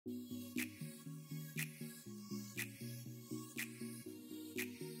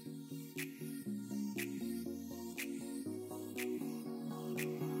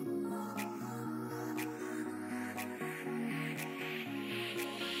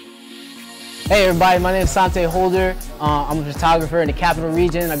Hey everybody, my name is Asante Holder. I'm a photographer in the Capital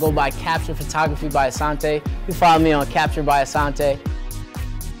Region. I go by Capture Photography by Asante. You can follow me on Capture by Asante.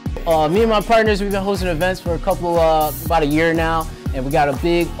 Me and my partners, we've been hosting events for about a year now, and we got a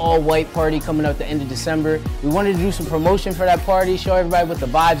big all-white party coming up at the end of December. We wanted to do some promotion for that party, show everybody what the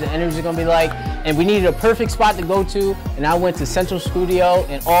vibes and energy are gonna be like, and we needed a perfect spot to go to, and I went to Central Studio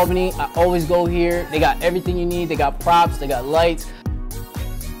in Albany. I always go here. They got everything you need. They got props, they got lights.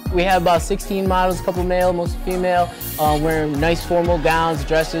 We have about 16 models, a couple male, most female, wearing nice formal gowns,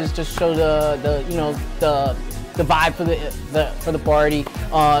 dresses, just show the vibe for the party.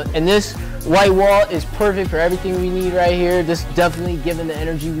 And this white wall is perfect for everything we need right here. This definitely giving the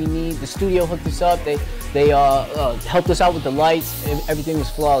energy we need. The studio hooked us up. They helped us out with the lights. Everything was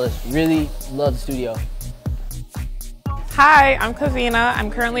flawless. Really love the studio. Hi, I'm Kavina. I'm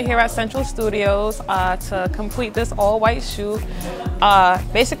currently here at Central Studios to complete this all-white shoot.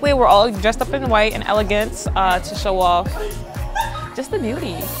 Basically, we're all dressed up in white and elegance to show off just the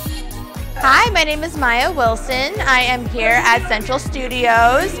beauty. Hi, my name is Maya Wilson. I am here at Central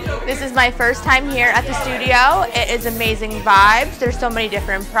Studios. This is my first time here at the studio. It is amazing vibes. There's so many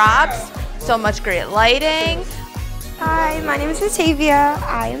different props, so much great lighting. Hi, my name is Batavia.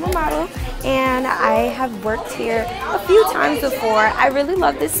 I am a model and I have worked here a few times before. I really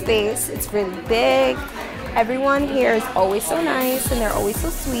love this space. It's really big. Everyone here is always so nice and they're always so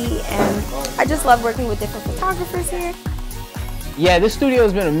sweet, and I just love working with different photographers here. Yeah, this studio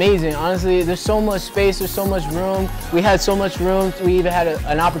has been amazing. Honestly, there's so much space, there's so much room. We had so much room. We even had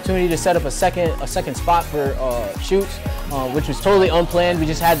an opportunity to set up a second spot for shoots, which was totally unplanned. We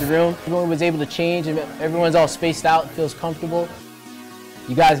just had the room. Everyone was able to change, and everyone's all spaced out and feels comfortable.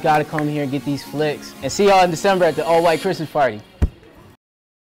 You guys got to come here and get these flicks. And see y'all in December at the all-white Christmas party.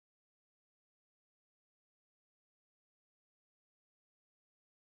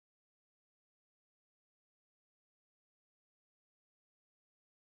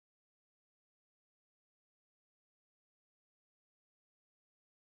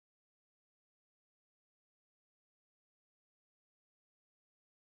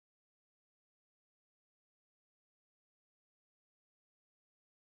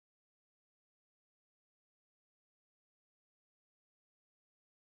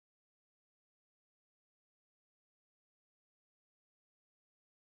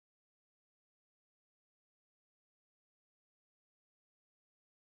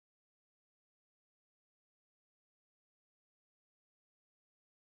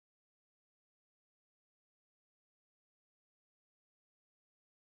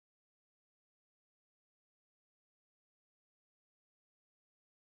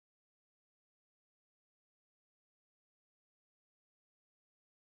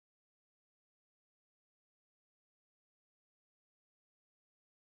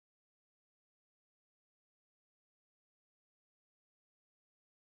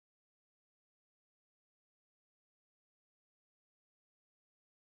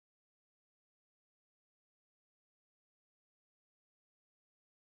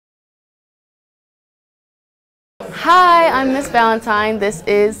 Hi, I'm Miss Valentine. This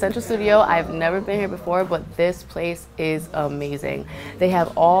is Central Studio. I've never been here before, but this place is amazing. They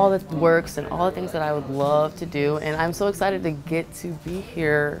have all the works and all the things that I would love to do, and I'm so excited to get to be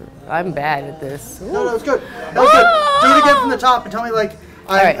here. I'm bad at this. No, that was good. That was good. Do it again from the top and tell me, like,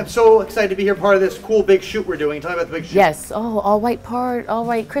 I'm so excited to be here, part of this cool big shoot we're doing. Tell me about the big shoot. Yes. Oh, all white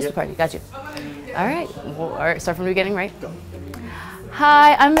Christmas party. Got you. All right. Well, all right. Start from the beginning, right? Go.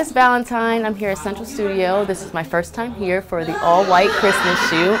 Hi, I'm Miss Valentine. I'm here at Central Studio. This is my first time here for the all-white Christmas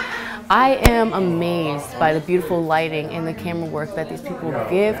shoot. I am amazed by the beautiful lighting and the camera work that these people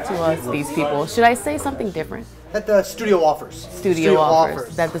give to us, these people. Should I say something different? That the studio offers. Studio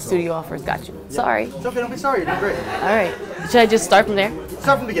offers. That the studio offers. Got you. Yep. Sorry. It's okay, don't be sorry. You're doing great. All right. Should I just start from there?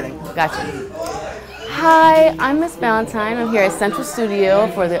 Start from the beginning. Got you. Hi, I'm Miss Valentine. I'm here at Central Studio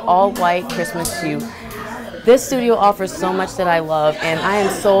for the all-white Christmas shoot. This studio offers so much that I love, and I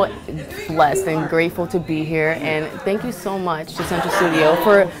am so blessed and grateful to be here. And thank you so much to Central Studio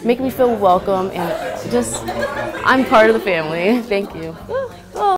for making me feel welcome, and just, I'm part of the family. Thank you.